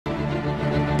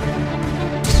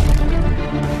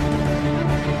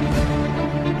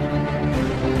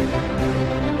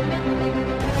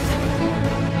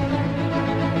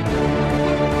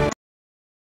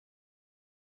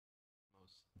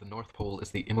North Pole is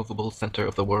the immovable center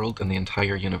of the world and the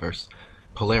entire universe.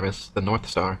 Polaris, the North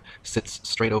Star, sits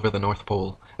straight over the North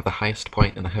Pole, at the highest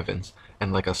point in the heavens,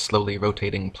 and like a slowly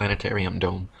rotating planetarium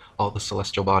dome, all the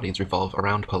celestial bodies revolve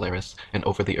around Polaris and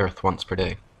over the Earth once per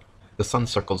day. The Sun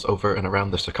circles over and around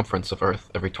the circumference of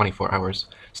Earth every 24 hours,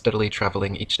 steadily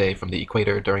traveling each day from the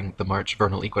equator during the March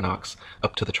vernal equinox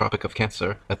up to the Tropic of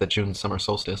Cancer at the June summer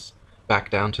solstice,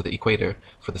 back down to the equator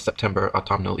for the September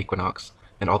autumnal equinox,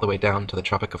 and all the way down to the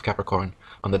Tropic of Capricorn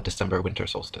on the December winter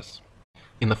solstice.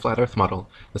 In the flat Earth model,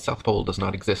 the South Pole does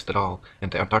not exist at all,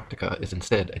 and Antarctica is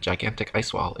instead a gigantic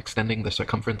ice wall extending the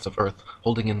circumference of Earth,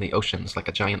 holding in the oceans like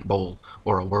a giant bowl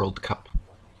or a world cup.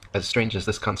 As strange as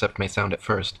this concept may sound at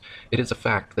first, it is a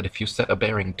fact that if you set a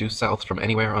bearing due south from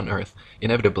anywhere on Earth,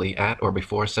 inevitably at or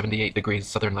before 78 degrees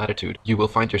southern latitude, you will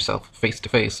find yourself face to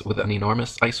face with an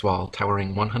enormous ice wall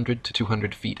towering 100 to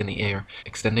 200 feet in the air,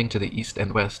 extending to the east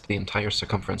and west the entire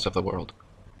circumference of the world.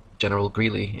 General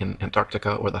Greely, in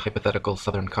Antarctica or the hypothetical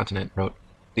southern continent, wrote,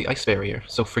 "The ice barrier,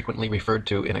 so frequently referred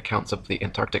to in accounts of the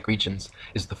Antarctic regions,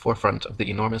 is the forefront of the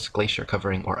enormous glacier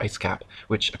covering or ice cap,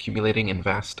 which, accumulating in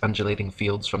vast undulating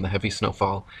fields from the heavy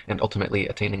snowfall, and ultimately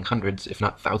attaining hundreds if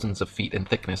not thousands of feet in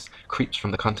thickness, creeps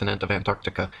from the continent of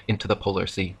Antarctica into the polar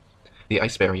sea. The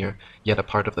ice barrier, yet a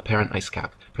part of the parent ice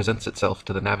cap, presents itself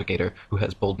to the navigator who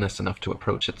has boldness enough to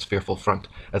approach its fearful front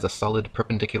as a solid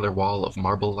perpendicular wall of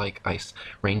marble-like ice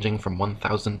ranging from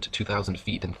 1,000 to 2,000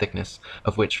 feet in thickness,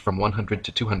 of which from 100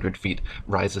 to 200 feet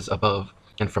rises above,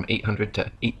 and from 800 to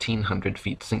 1,800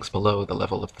 feet sinks below the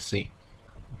level of the sea."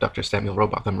 Dr. Samuel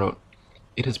Robotham wrote,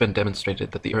 "It has been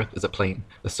demonstrated that the Earth is a plane,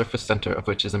 the surface center of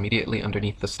which is immediately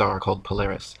underneath the star called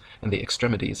Polaris, and the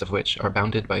extremities of which are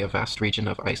bounded by a vast region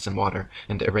of ice and water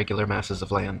and irregular masses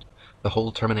of land. The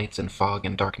whole terminates in fog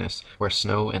and darkness, where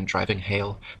snow and driving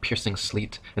hail, piercing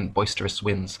sleet, and boisterous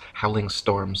winds, howling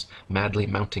storms, madly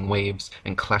mounting waves,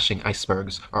 and clashing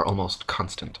icebergs are almost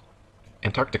constant.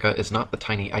 Antarctica is not the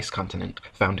tiny ice continent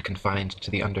found confined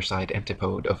to the underside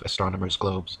antipode of astronomers'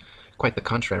 globes. Quite the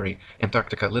contrary,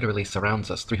 Antarctica literally surrounds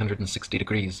us 360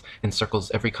 degrees, encircles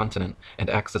every continent,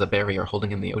 and acts as a barrier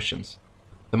holding in the oceans.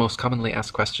 The most commonly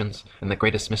asked questions, and the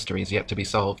greatest mysteries yet to be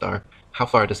solved are, how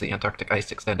far does the Antarctic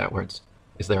ice extend outwards?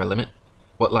 Is there a limit?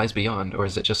 What lies beyond, or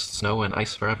is it just snow and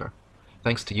ice forever?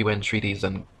 Thanks to UN treaties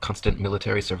and constant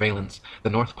military surveillance, the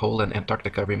North Pole and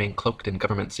Antarctica remain cloaked in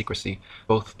government secrecy,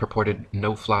 both purported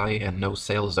no-fly and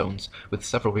no-sail zones, with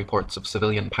several reports of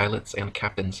civilian pilots and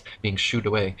captains being shooed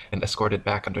away and escorted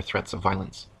back under threats of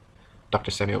violence."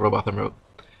 Dr. Samuel Robotham wrote,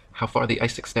 "How far the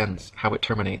ice extends, how it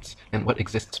terminates, and what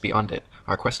exists beyond it,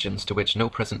 are questions to which no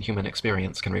present human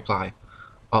experience can reply.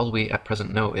 All we at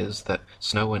present know is that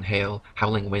snow and hail,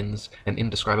 howling winds, and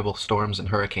indescribable storms and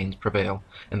hurricanes prevail,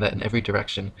 and that in every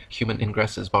direction human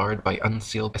ingress is barred by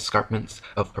unsealed escarpments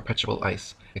of perpetual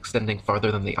ice, extending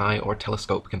farther than the eye or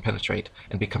telescope can penetrate,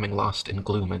 and becoming lost in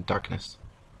gloom and darkness.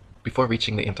 Before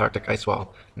reaching the Antarctic ice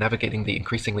wall, navigating the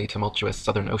increasingly tumultuous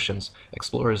southern oceans,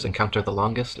 explorers encounter the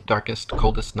longest, darkest,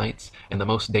 coldest nights and the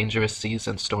most dangerous seas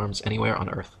and storms anywhere on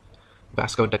Earth.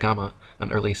 Vasco da Gama,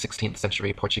 an early 16th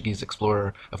century Portuguese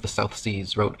explorer of the South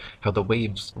Seas, wrote how the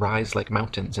waves rise like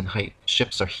mountains in height,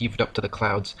 ships are heaved up to the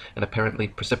clouds, and apparently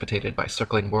precipitated by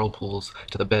circling whirlpools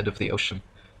to the bed of the ocean.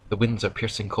 The winds are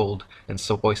piercing cold, and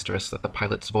so boisterous that the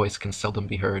pilot's voice can seldom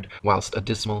be heard, whilst a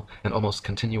dismal and almost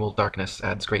continual darkness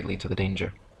adds greatly to the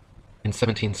danger. In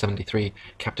 1773,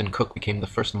 Captain Cook became the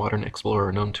first modern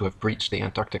explorer known to have breached the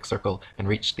Antarctic Circle and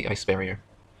reached the ice barrier.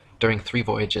 During 3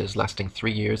 voyages lasting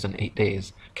 3 years and 8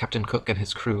 days, Captain Cook and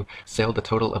his crew sailed a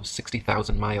total of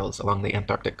 60,000 miles along the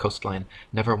Antarctic coastline,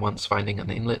 never once finding an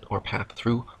inlet or path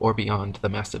through or beyond the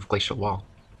massive glacial wall.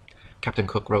 Captain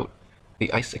Cook wrote,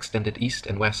 "The ice extended east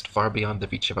and west far beyond the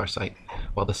reach of our sight,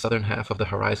 while the southern half of the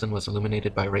horizon was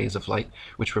illuminated by rays of light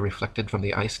which were reflected from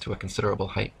the ice to a considerable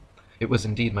height. It was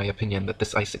indeed my opinion that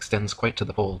this ice extends quite to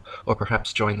the pole, or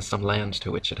perhaps joins some land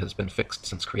to which it has been fixed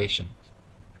since creation."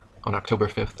 On October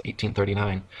 5,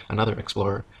 1839, another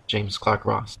explorer, James Clark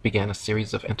Ross, began a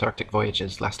series of Antarctic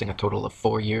voyages lasting a total of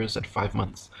 4 years and 5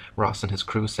 months. Ross and his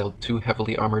crew sailed 2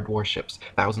 heavily armored warships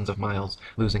thousands of miles,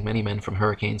 losing many men from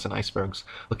hurricanes and icebergs,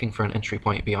 looking for an entry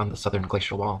point beyond the southern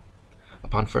glacial wall.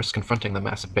 Upon first confronting the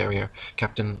massive barrier,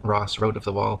 Captain Ross wrote of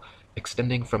the wall,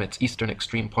 "Extending from its eastern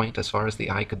extreme point as far as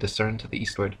the eye could discern to the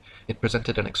eastward, it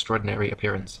presented an extraordinary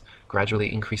appearance,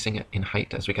 gradually increasing in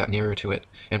height as we got nearer to it,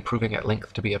 and proving at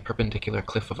length to be a perpendicular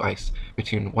cliff of ice,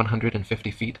 between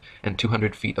 150 feet and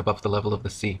 200 feet above the level of the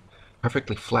sea,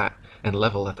 perfectly flat and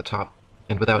level at the top,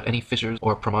 and without any fissures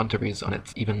or promontories on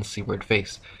its even seaward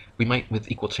face. We might, with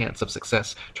equal chance of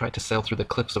success, try to sail through the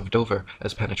cliffs of Dover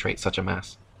as penetrate such a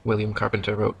mass." William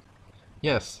Carpenter wrote,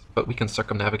 Yes, but we can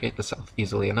circumnavigate the South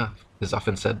easily enough, is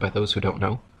often said by those who don't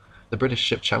know. The British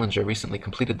ship Challenger recently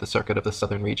completed the circuit of the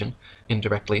southern region,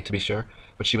 indirectly to be sure,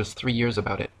 but she was 3 years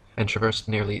about it, and traversed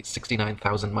nearly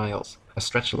 69,000 miles, a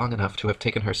stretch long enough to have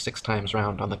taken her 6 times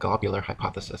round on the globular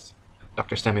hypothesis.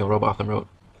 Dr. Samuel Rowbotham wrote,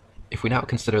 "If we now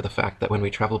consider the fact that when we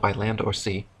travel by land or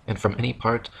sea, and from any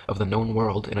part of the known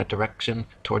world in a direction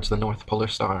towards the North Polar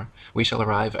Star, we shall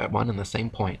arrive at one and the same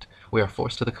point, we are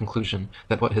forced to the conclusion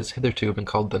that what has hitherto been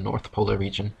called the North Polar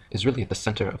region is really the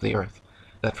center of the earth,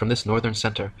 that from this northern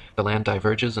center the land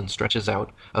diverges and stretches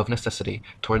out, of necessity,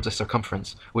 towards a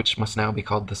circumference which must now be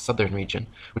called the southern region,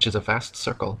 which is a vast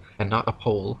circle, and not a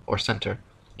pole or center.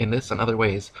 In this and other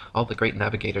ways, all the great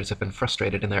navigators have been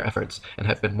frustrated in their efforts, and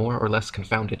have been more or less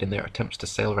confounded in their attempts to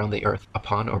sail round the earth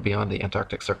upon or beyond the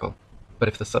Antarctic Circle. But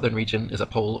if the southern region is a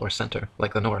pole or center,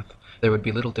 like the north, there would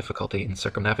be little difficulty in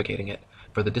circumnavigating it,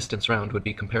 for the distance round would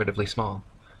be comparatively small.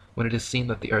 When it is seen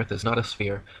that the earth is not a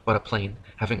sphere, but a plane,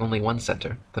 having only one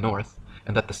center, the north,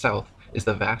 and that the south is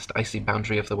the vast icy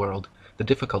boundary of the world, the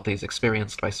difficulties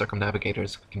experienced by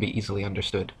circumnavigators can be easily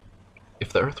understood.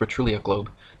 If the earth were truly a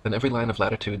globe, then every line of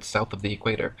latitude south of the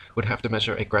equator would have to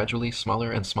measure a gradually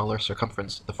smaller and smaller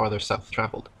circumference the farther south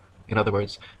traveled. In other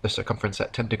words, the circumference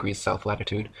at 10 degrees south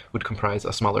latitude would comprise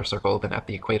a smaller circle than at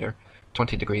the equator,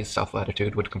 20 degrees south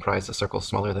latitude would comprise a circle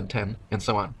smaller than 10, and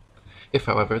so on. If,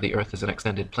 however, the earth is an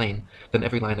extended plane, then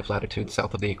every line of latitude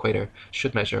south of the equator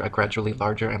should measure a gradually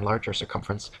larger and larger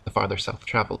circumference the farther south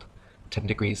traveled. 10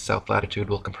 degrees south latitude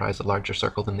will comprise a larger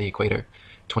circle than the equator,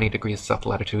 20 degrees south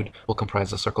latitude will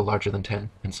comprise a circle larger than 10,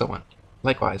 and so on.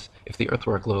 Likewise, if the earth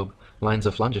were a globe, lines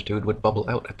of longitude would bubble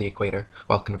out at the equator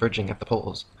while converging at the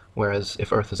poles, whereas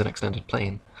if earth is an extended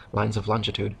plane, lines of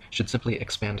longitude should simply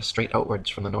expand straight outwards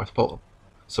from the North Pole.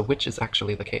 So which is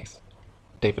actually the case?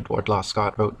 David Wardlaw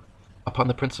Scott wrote, "Upon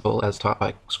the principle, as taught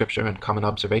by Scripture and common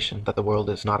observation, that the world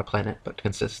is not a planet, but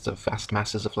consists of vast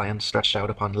masses of land stretched out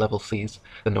upon level seas,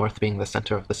 the north being the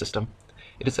center of the system,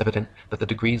 it is evident that the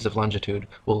degrees of longitude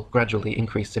will gradually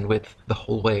increase in width the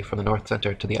whole way from the north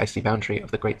center to the icy boundary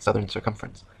of the great southern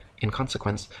circumference, in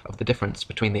consequence of the difference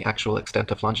between the actual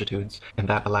extent of longitudes and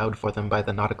that allowed for them by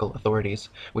the nautical authorities,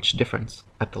 which difference,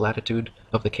 at the latitude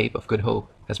of the Cape of Good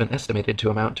Hope, has been estimated to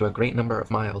amount to a great number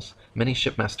of miles. Many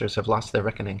shipmasters have lost their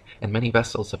reckoning, and many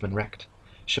vessels have been wrecked.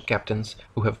 Ship captains,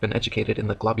 who have been educated in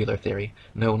the globular theory,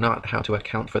 know not how to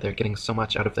account for their getting so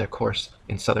much out of their course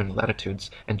in southern latitudes,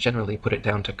 and generally put it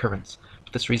down to currents.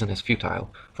 But this reason is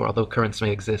futile, for although currents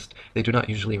may exist, they do not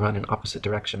usually run in opposite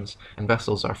directions, and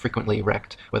vessels are frequently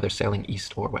wrecked whether sailing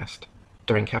east or west.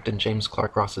 During Captain James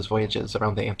Clark Ross's voyages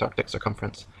around the Antarctic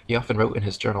circumference, he often wrote in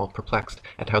his journal, perplexed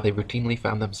at how they routinely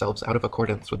found themselves out of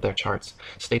accordance with their charts,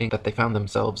 stating that they found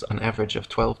themselves an average of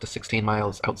 12 to 16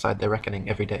 miles outside their reckoning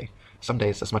every day, some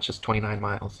days as much as 29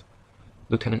 miles.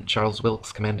 Lieutenant Charles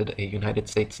Wilkes commanded a United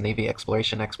States Navy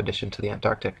exploration expedition to the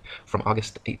Antarctic from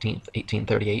August 18,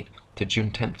 1838 to June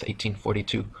 10,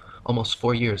 1842, almost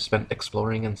 4 years spent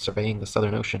exploring and surveying the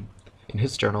Southern Ocean. In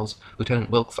his journals, Lieutenant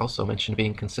Wilkes also mentioned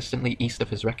being consistently east of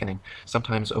his reckoning,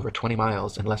 sometimes over 20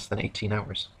 miles in less than 18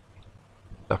 hours.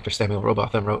 Dr. Samuel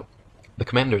Rowbotham wrote, "The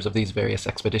commanders of these various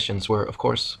expeditions were, of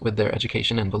course, with their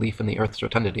education and belief in the earth's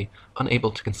rotundity,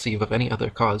 unable to conceive of any other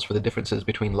cause for the differences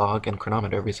between log and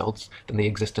chronometer results than the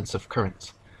existence of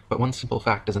currents. But one simple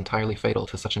fact is entirely fatal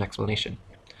to such an explanation,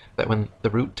 that when the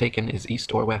route taken is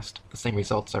east or west, the same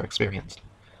results are experienced.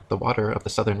 The water of the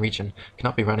southern region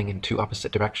cannot be running in two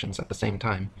opposite directions at the same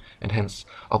time, and hence,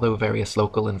 although various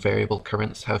local and variable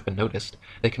currents have been noticed,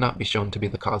 they cannot be shown to be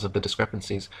the cause of the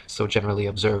discrepancies so generally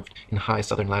observed in high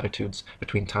southern latitudes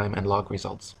between time and log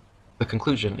results. The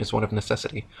conclusion is one of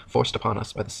necessity, forced upon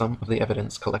us by the sum of the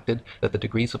evidence collected that the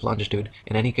degrees of longitude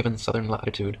in any given southern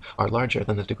latitude are larger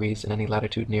than the degrees in any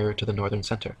latitude nearer to the northern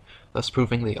center, thus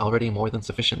proving the already more than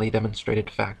sufficiently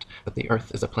demonstrated fact that the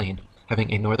earth is a plane,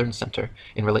 having a northern center,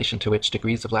 in relation to which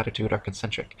degrees of latitude are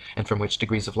concentric, and from which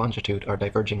degrees of longitude are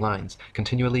diverging lines,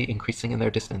 continually increasing in their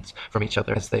distance from each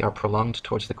other as they are prolonged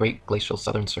towards the great glacial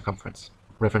southern circumference."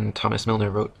 Reverend Thomas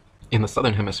Milner wrote, "In the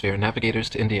southern hemisphere, navigators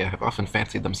to India have often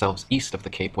fancied themselves east of the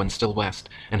Cape when still west,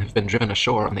 and have been driven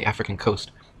ashore on the African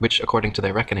coast, which, according to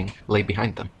their reckoning, lay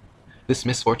behind them. This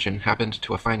misfortune happened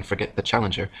to a fine frigate, the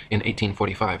Challenger, in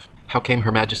 1845. How came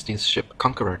Her Majesty's ship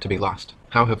Conqueror to be lost?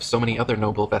 How have so many other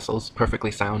noble vessels,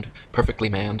 perfectly sound, perfectly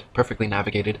manned, perfectly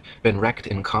navigated, been wrecked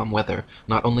in calm weather,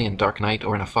 not only in dark night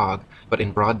or in a fog, but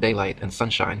in broad daylight and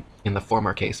sunshine, in the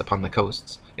former case upon the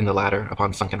coasts, in the latter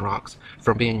upon sunken rocks,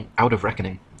 from being out of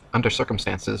reckoning, under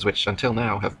circumstances which until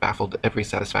now have baffled every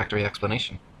satisfactory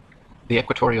explanation? The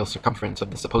equatorial circumference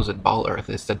of the supposed ball Earth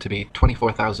is said to be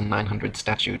 24,900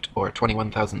 statute, or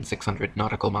 21,600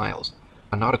 nautical miles.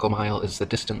 A nautical mile is the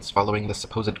distance following the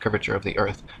supposed curvature of the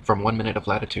Earth from 1 minute of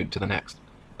latitude to the next.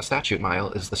 A statute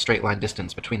mile is the straight line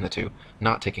distance between the two,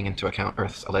 not taking into account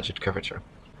Earth's alleged curvature.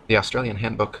 The Australian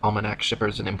Handbook Almanac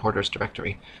Shippers and Importers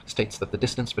Directory states that the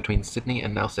distance between Sydney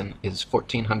and Nelson is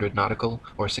 1,400 nautical,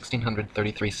 or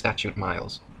 1,633 statute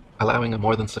miles, allowing a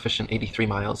more than sufficient 83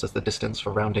 miles as the distance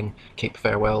for rounding Cape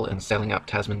Farewell and sailing up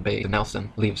Tasman Bay to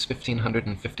Nelson leaves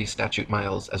 1,550 statute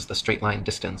miles as the straight line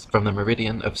distance from the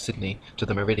meridian of Sydney to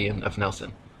the meridian of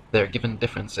Nelson. Their given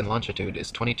difference in longitude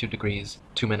is 22 degrees,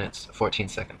 2 minutes, 14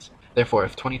 seconds. Therefore,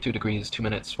 if 22 degrees, 2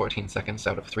 minutes, 14 seconds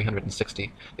out of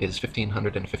 360 is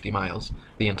 1,550 miles,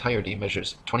 the entirety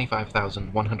measures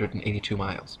 25,182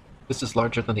 miles. This is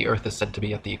larger than the Earth is said to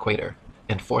be at the equator,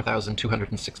 and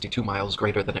 4,262 miles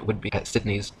greater than it would be at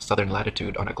Sydney's southern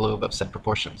latitude on a globe of said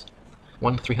proportions.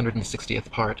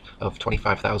 1/360th part of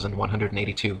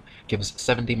 25,182 gives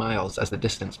 70 miles as the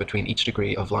distance between each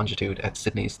degree of longitude at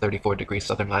Sydney's 34-degree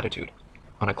southern latitude.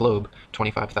 On a globe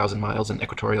 25,000 miles in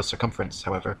equatorial circumference,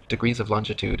 however, degrees of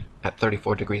longitude at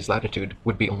 34 degrees latitude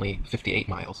would be only 58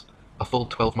 miles, a full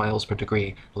 12 miles per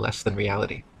degree less than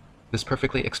reality. This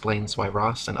perfectly explains why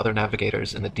Ross and other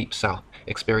navigators in the Deep South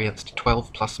experienced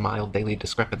 12-plus-mile daily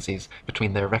discrepancies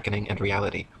between their reckoning and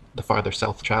reality. The farther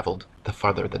south traveled, the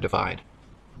farther the divide.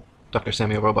 Dr.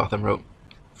 Samuel Robotham wrote,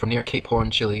 "From near Cape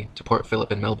Horn, Chile, to Port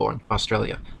Phillip in Melbourne,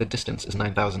 Australia, the distance is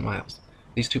 9,000 miles.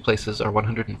 These two places are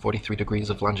 143 degrees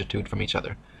of longitude from each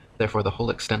other. Therefore the whole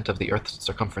extent of the Earth's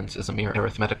circumference is a mere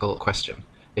arithmetical question.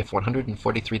 If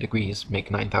 143 degrees make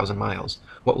 9,000 miles,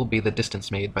 what will be the distance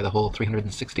made by the whole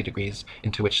 360 degrees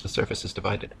into which the surface is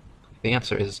divided? The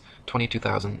answer is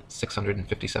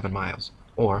 22,657 miles,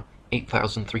 or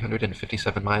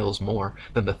 8,357 miles more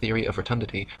than the theory of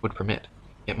rotundity would permit.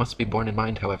 It must be borne in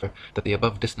mind, however, that the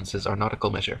above distances are nautical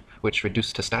measure, which,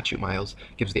 reduced to statute miles,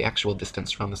 gives the actual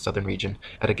distance from the southern region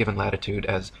at a given latitude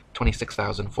as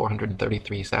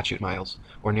 26,433 statute miles,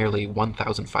 or nearly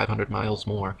 1,500 miles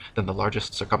more than the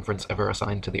largest circumference ever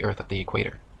assigned to the Earth at the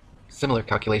equator. Similar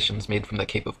calculations made from the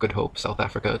Cape of Good Hope, South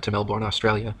Africa, to Melbourne,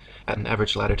 Australia, at an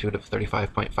average latitude of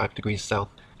 35.5 degrees south,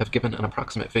 have given an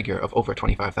approximate figure of over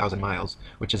 25,000 miles,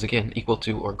 which is again equal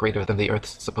to or greater than the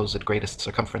Earth's supposed greatest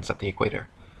circumference at the equator.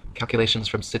 Calculations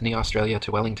from Sydney, Australia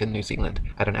to Wellington, New Zealand,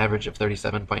 at an average of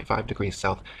 37.5 degrees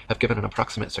south, have given an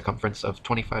approximate circumference of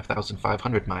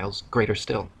 25,500 miles, greater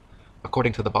still.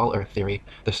 According to the ball Earth theory,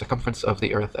 the circumference of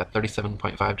the Earth at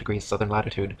 37.5 degrees southern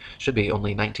latitude should be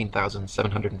only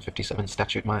 19,757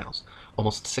 statute miles,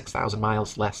 almost 6,000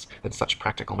 miles less than such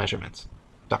practical measurements.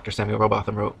 Dr. Samuel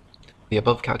Robotham wrote, "The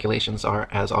above calculations are,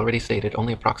 as already stated,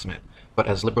 only approximate, but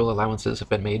as liberal allowances have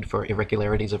been made for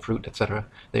irregularities of route, etc.,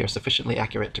 they are sufficiently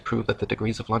accurate to prove that the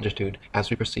degrees of longitude, as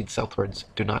we proceed southwards,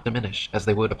 do not diminish, as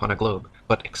they would upon a globe,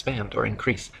 but expand or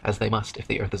increase, as they must if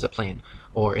the Earth is a plane,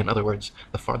 or, in other words,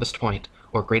 the farthest point,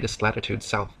 or greatest latitude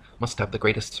south, must have the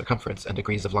greatest circumference and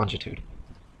degrees of longitude."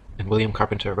 And William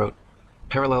Carpenter wrote,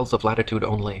 "Parallels of latitude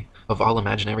only, of all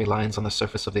imaginary lines on the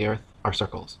surface of the Earth, are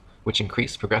circles, which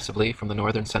increase progressively from the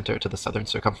northern center to the southern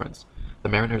circumference. The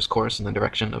mariner's course in the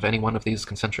direction of any one of these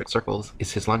concentric circles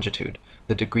is his longitude,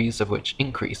 the degrees of which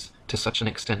increase to such an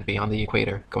extent beyond the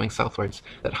equator, going southwards,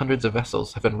 that hundreds of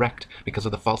vessels have been wrecked because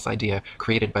of the false idea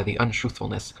created by the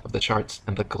untruthfulness of the charts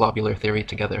and the globular theory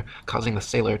together, causing the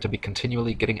sailor to be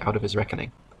continually getting out of his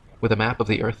reckoning. With a map of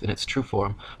the Earth in its true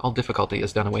form, all difficulty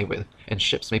is done away with, and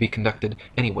ships may be conducted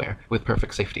anywhere with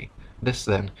perfect safety. This,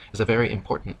 then, is a very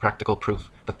important practical proof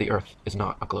that the Earth is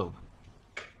not a globe."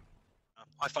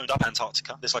 I phoned up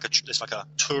Antarctica. There's like a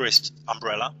tourist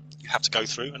umbrella you have to go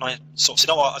through, and I sort of said,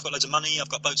 "Oh, I've got loads of money. I've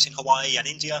got boats in Hawaii and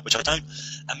India," which I don't.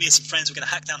 And me and some friends were going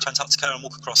to hack down to Antarctica and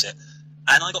walk across it.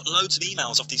 And I got loads of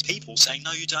emails off these people saying,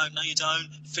 "No, you don't. No, you don't.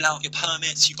 Fill out your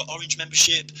permits. You've got Orange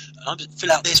membership.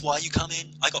 Fill out this. Why are you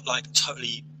coming?" I got like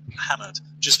totally hammered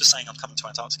just for saying I'm coming to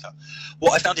Antarctica.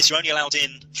 What I found is you're only allowed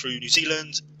in through New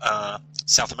Zealand,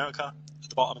 South America at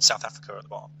the bottom, and South Africa at the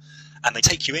bottom. And they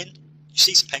take you in. You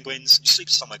see some penguins, you sleep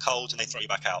somewhere cold, and they throw you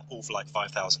back out, all for like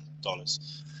 $5,000.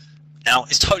 Now,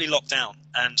 it's totally locked down,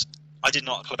 and I did an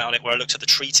article about it where I looked at the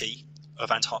Treaty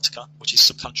of Antarctica, which is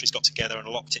some countries got together and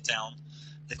locked it down.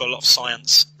 They've got a lot of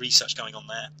science research going on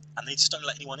there, and they just don't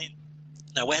let anyone in.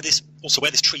 Now, where this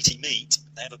treaty meet,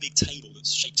 they have a big table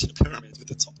that's shaped in a pyramid with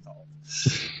the top cut off,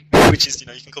 which is, you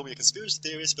can call me a conspiracy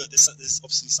theorist, but there's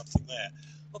obviously something there.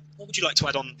 What would you like to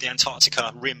add on the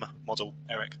Antarctica rim model,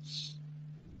 Eric?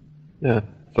 Yeah,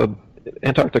 so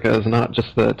Antarctica is not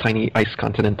just the tiny ice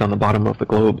continent on the bottom of the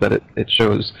globe that it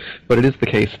shows, but it is the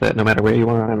case that no matter where you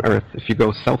are on Earth, if you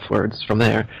go southwards from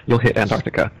there, you'll hit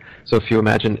Antarctica. So if you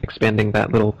imagine expanding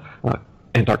that little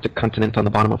Antarctic continent on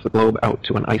the bottom of the globe out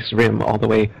to an ice rim all the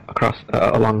way across,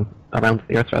 around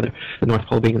the Earth rather, the North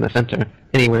Pole being in the center,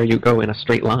 anywhere you go in a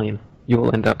straight line, you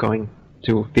will end up going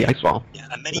to the ice wall. Yeah,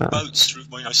 and many boats through,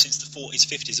 since the 40s,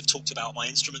 50s have talked about my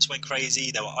instruments went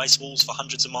crazy, there were ice walls for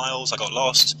hundreds of miles, I got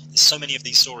lost. There's so many of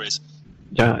these stories.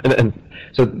 Yeah, and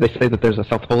so they say that there's a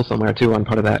South Pole somewhere too on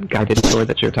part of that guided tour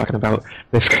that you're talking about.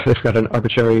 They've got an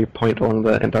arbitrary point along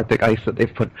the Antarctic ice that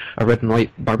they've put a red and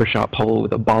white barbershop pole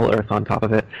with a ball earth on top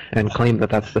of it and claim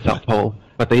that that's the South Pole.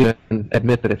 But they even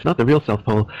admit that it's not the real South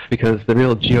Pole because the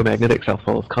real geomagnetic South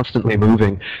Pole is constantly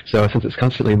moving. So since it's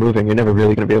constantly moving, you're never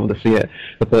really going to be able to see it.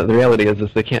 But the reality is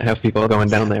they can't have people going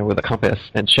down there with a compass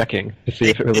and checking to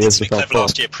see if it really is the South Pole.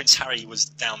 Last year, Prince Harry was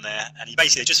down there, and he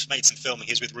basically just made some filming.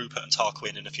 He was with Rupert and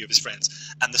Tarquin and a few of his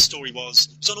friends, and the story was,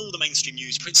 it was on all the mainstream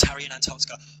news, Prince Harry in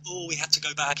Antarctica, oh, we had to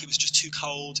go back, it was just too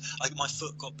cold, my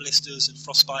foot got blisters and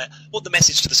frostbite. What the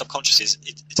message to the subconscious is,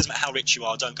 it doesn't matter how rich you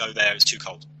are, don't go there, it's too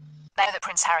cold. They know that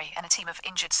Prince Harry and a team of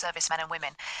injured servicemen and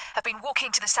women have been walking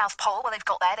to the South Pole. Well, they've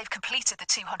got there. They've completed the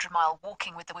 200-mile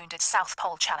Walking with the Wounded South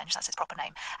Pole Challenge. That's its proper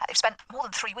name. They've spent more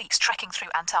than 3 weeks trekking through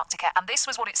Antarctica, and this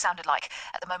was what it sounded like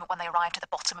at the moment when they arrived at the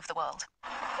bottom of the world.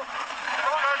 Let's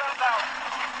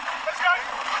go!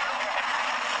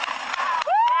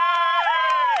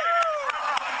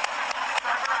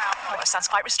 It sounds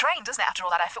quite restrained, doesn't it, after all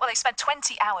that effort? Well, they spent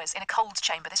 20 hours in a cold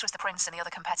chamber. This was the prince and the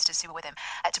other competitors who were with him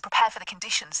to prepare for the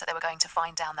conditions that they were going to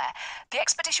find down there. The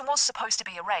expedition was supposed to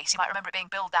be a race. You might remember it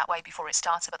being billed that way before it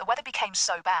started, but the weather became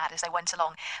so bad as they went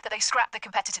along that they scrapped the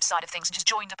competitive side of things and just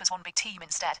joined up as one big team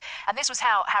instead. And this was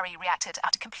how Harry reacted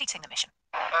after completing the mission.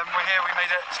 We're here, we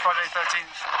made it. It's Friday the 13th.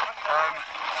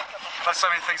 We've had so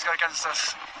many things go against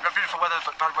us. We've had beautiful weather,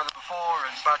 but bad weather before,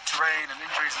 and bad terrain and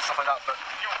injuries and stuff like that, but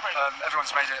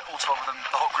everyone's made it, all 12 of them,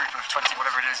 the whole group of 20,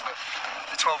 whatever it is, but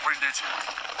the 12 wounded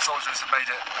soldiers have made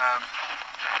it.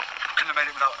 Couldn't have made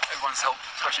it without everyone's help,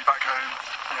 especially back home.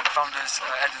 The founders,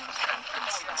 Ed and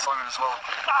Simon as well.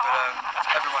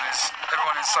 But everyone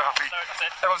is so happy.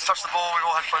 Everyone's touched the ball, we've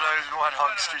all had photos, we've all had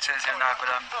hugs, a few tears here and there,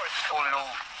 but all in all,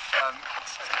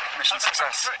 mission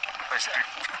success, basically.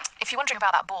 If you're wondering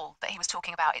about that ball that he was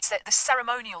talking about, it's the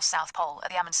ceremonial South Pole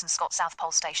at the Amundsen Scott South Pole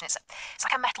Station. It's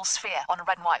like a metal sphere on a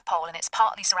red and white pole, and it's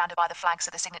partly surrounded by the flags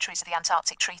of the signatories of the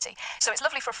Antarctic Treaty. So it's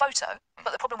lovely for a photo,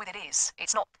 but the problem with it is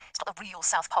it's not the real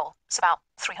South Pole. It's about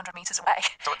 300 metres away.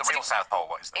 So the real South Pole,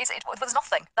 what is that? There's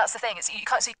nothing. That's the thing. You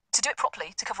can't see. To do it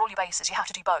properly, to cover all your bases, you have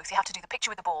to do both. You have to do the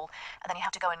picture with the ball, and then you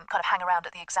have to go and kind of hang around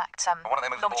at the exact longitude and where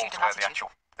the latitude.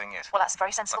 actual thing is. Well, that's a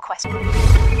very sensible question.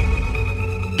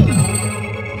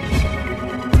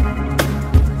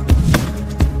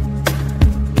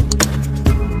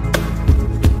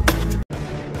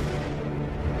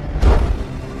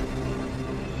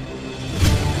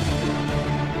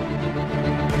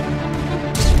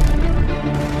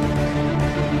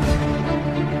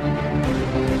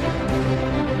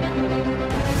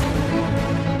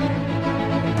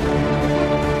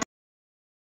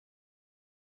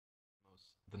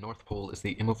 The North Pole is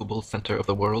the immovable center of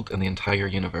the world and the entire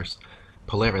universe.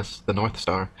 Polaris, the North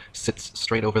Star, sits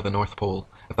straight over the North Pole,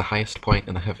 at the highest point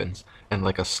in the heavens, and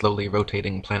like a slowly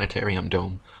rotating planetarium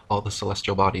dome, all the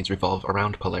celestial bodies revolve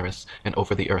around Polaris and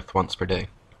over the Earth once per day.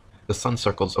 The sun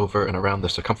circles over and around the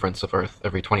circumference of Earth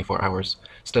every 24 hours,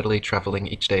 steadily traveling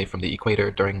each day from the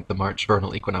equator during the March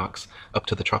vernal equinox up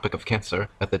to the Tropic of Cancer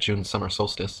at the June summer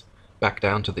solstice, back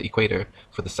down to the equator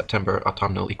for the September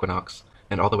autumnal equinox,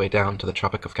 and all the way down to the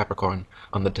Tropic of Capricorn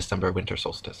on the December winter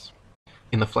solstice.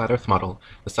 In the flat Earth model,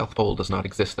 the South Pole does not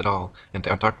exist at all, and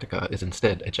Antarctica is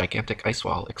instead a gigantic ice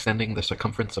wall extending the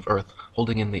circumference of Earth,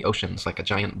 holding in the oceans like a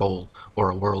giant bowl or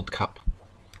a world cup.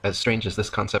 As strange as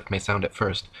this concept may sound at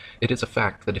first, it is a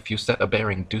fact that if you set a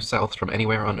bearing due south from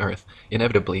anywhere on Earth,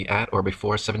 inevitably at or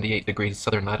before 78 degrees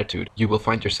southern latitude, you will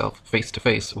find yourself face to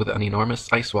face with an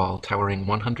enormous ice wall towering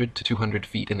 100 to 200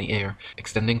 feet in the air,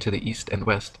 extending to the east and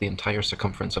west the entire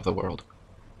circumference of the world.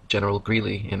 General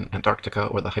Greely in Antarctica,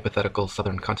 or the hypothetical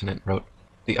southern continent, wrote,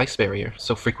 "The ice barrier,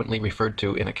 so frequently referred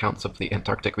to in accounts of the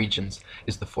Antarctic regions,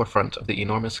 is the forefront of the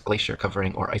enormous glacier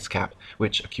covering or ice cap,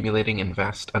 which, accumulating in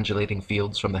vast undulating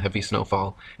fields from the heavy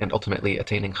snowfall, and ultimately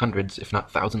attaining hundreds, if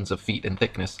not thousands of feet in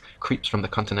thickness, creeps from the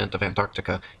continent of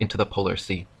Antarctica into the polar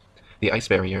sea. The ice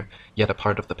barrier, yet a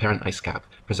part of the parent ice cap,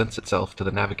 presents itself to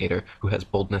the navigator who has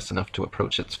boldness enough to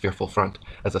approach its fearful front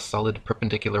as a solid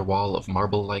perpendicular wall of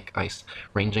marble-like ice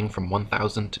ranging from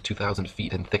 1,000 to 2,000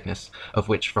 feet in thickness, of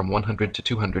which from 100 to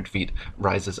 200 feet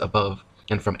rises above,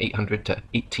 and from 800 to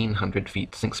 1,800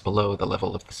 feet sinks below the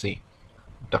level of the sea.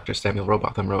 Dr. Samuel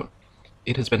Robotham wrote,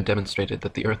 "It has been demonstrated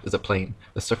that the Earth is a plane,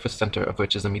 the surface center of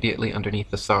which is immediately underneath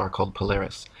the star called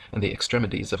Polaris, and the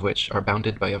extremities of which are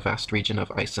bounded by a vast region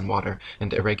of ice and water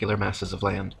and irregular masses of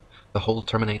land. The whole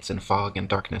terminates in fog and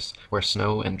darkness, where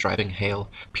snow and driving hail,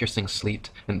 piercing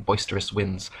sleet, and boisterous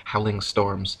winds, howling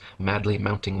storms, madly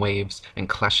mounting waves, and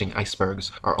clashing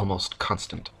icebergs are almost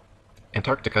constant.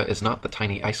 Antarctica is not the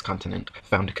tiny ice continent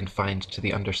found confined to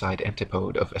the underside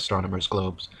antipode of astronomers'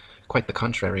 globes. Quite the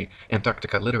contrary,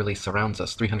 Antarctica literally surrounds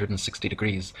us 360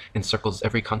 degrees, encircles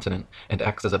every continent, and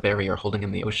acts as a barrier holding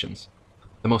in the oceans.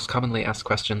 The most commonly asked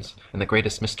questions, and the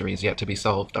greatest mysteries yet to be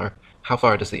solved, are, how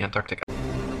far does the Antarctic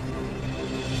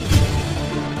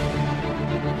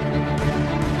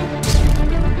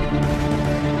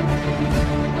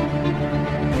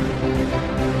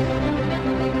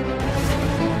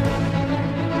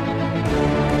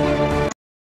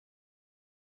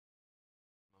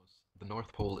The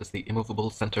North Pole is the immovable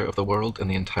center of the world and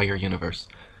the entire universe.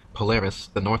 Polaris,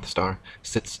 the North Star,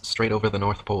 sits straight over the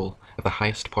North Pole, at the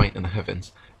highest point in the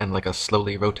heavens, and like a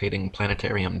slowly rotating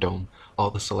planetarium dome,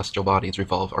 all the celestial bodies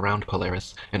revolve around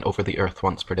Polaris and over the Earth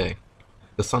once per day.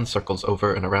 The sun circles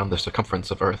over and around the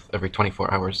circumference of Earth every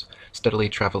 24 hours, steadily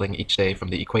traveling each day from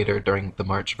the equator during the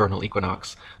March vernal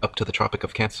equinox up to the Tropic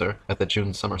of Cancer at the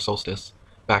June summer solstice,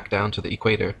 back down to the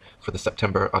equator for the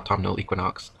September autumnal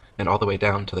equinox, and all the way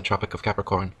down to the Tropic of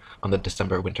Capricorn on the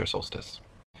December winter solstice.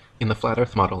 In the flat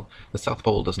Earth model, the South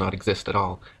Pole does not exist at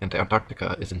all, and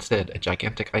Antarctica is instead a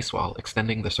gigantic ice wall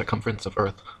extending the circumference of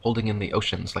Earth, holding in the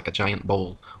oceans like a giant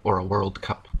bowl, or a world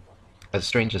cup. As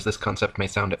strange as this concept may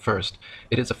sound at first,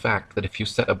 it is a fact that if you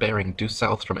set a bearing due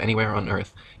south from anywhere on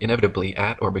Earth, inevitably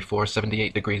at or before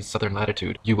 78 degrees southern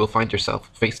latitude, you will find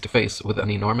yourself face to face with an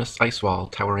enormous ice wall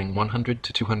towering 100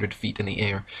 to 200 feet in the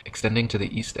air, extending to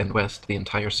the east and west the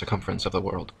entire circumference of the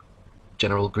world.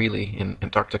 General Greely, in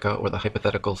Antarctica or the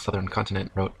Hypothetical Southern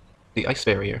Continent, wrote, "The ice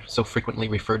barrier, so frequently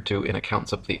referred to in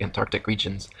accounts of the Antarctic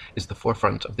regions, is the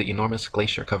forefront of the enormous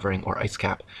glacier covering or ice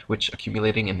cap, which,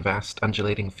 accumulating in vast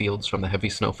undulating fields from the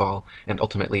heavy snowfall, and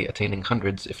ultimately attaining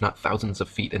hundreds if not thousands of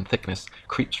feet in thickness,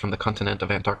 creeps from the continent of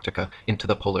Antarctica into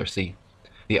the polar sea.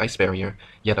 The ice barrier,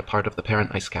 yet a part of the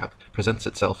parent ice cap, presents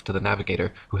itself to the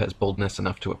navigator who has boldness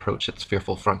enough to approach its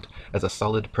fearful front as a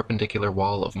solid perpendicular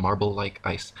wall of marble-like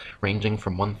ice ranging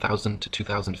from 1,000 to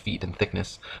 2,000 feet in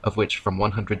thickness, of which from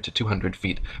 100 to 200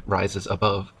 feet rises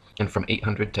above, and from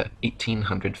 800 to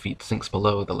 1,800 feet sinks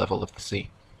below the level of the sea."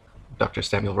 Dr.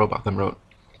 Samuel Robotham wrote,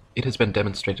 "It has been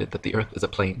demonstrated that the Earth is a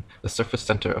plane, the surface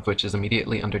center of which is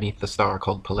immediately underneath the star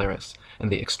called Polaris,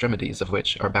 and the extremities of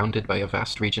which are bounded by a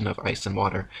vast region of ice and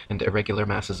water and irregular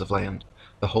masses of land.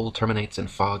 The whole terminates in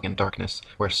fog and darkness,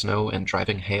 where snow and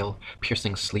driving hail,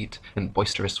 piercing sleet, and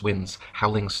boisterous winds,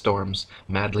 howling storms,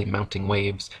 madly mounting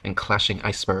waves, and clashing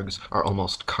icebergs are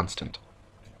almost constant.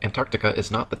 Antarctica is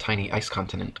not the tiny ice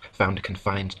continent found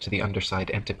confined to the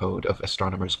underside antipode of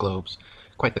astronomers' globes.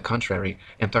 Quite the contrary,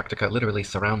 Antarctica literally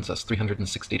surrounds us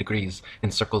 360 degrees,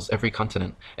 encircles every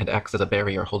continent, and acts as a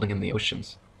barrier holding in the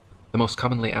oceans. The most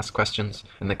commonly asked questions,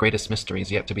 and the greatest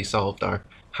mysteries yet to be solved, are,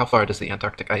 how far does the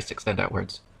Antarctic ice extend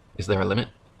outwards? Is there a limit?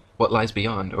 What lies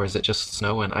beyond, or is it just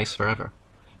snow and ice forever?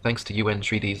 Thanks to UN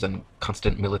treaties and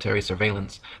constant military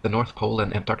surveillance, the North Pole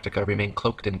and Antarctica remain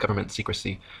cloaked in government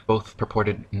secrecy, both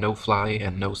purported no-fly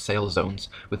and no-sail zones,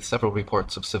 with several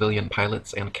reports of civilian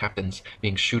pilots and captains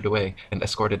being shooed away and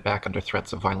escorted back under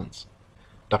threats of violence.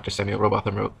 Dr. Samuel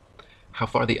Robotham wrote, "How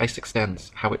far the ice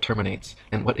extends, how it terminates,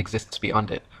 and what exists beyond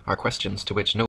it are questions to which no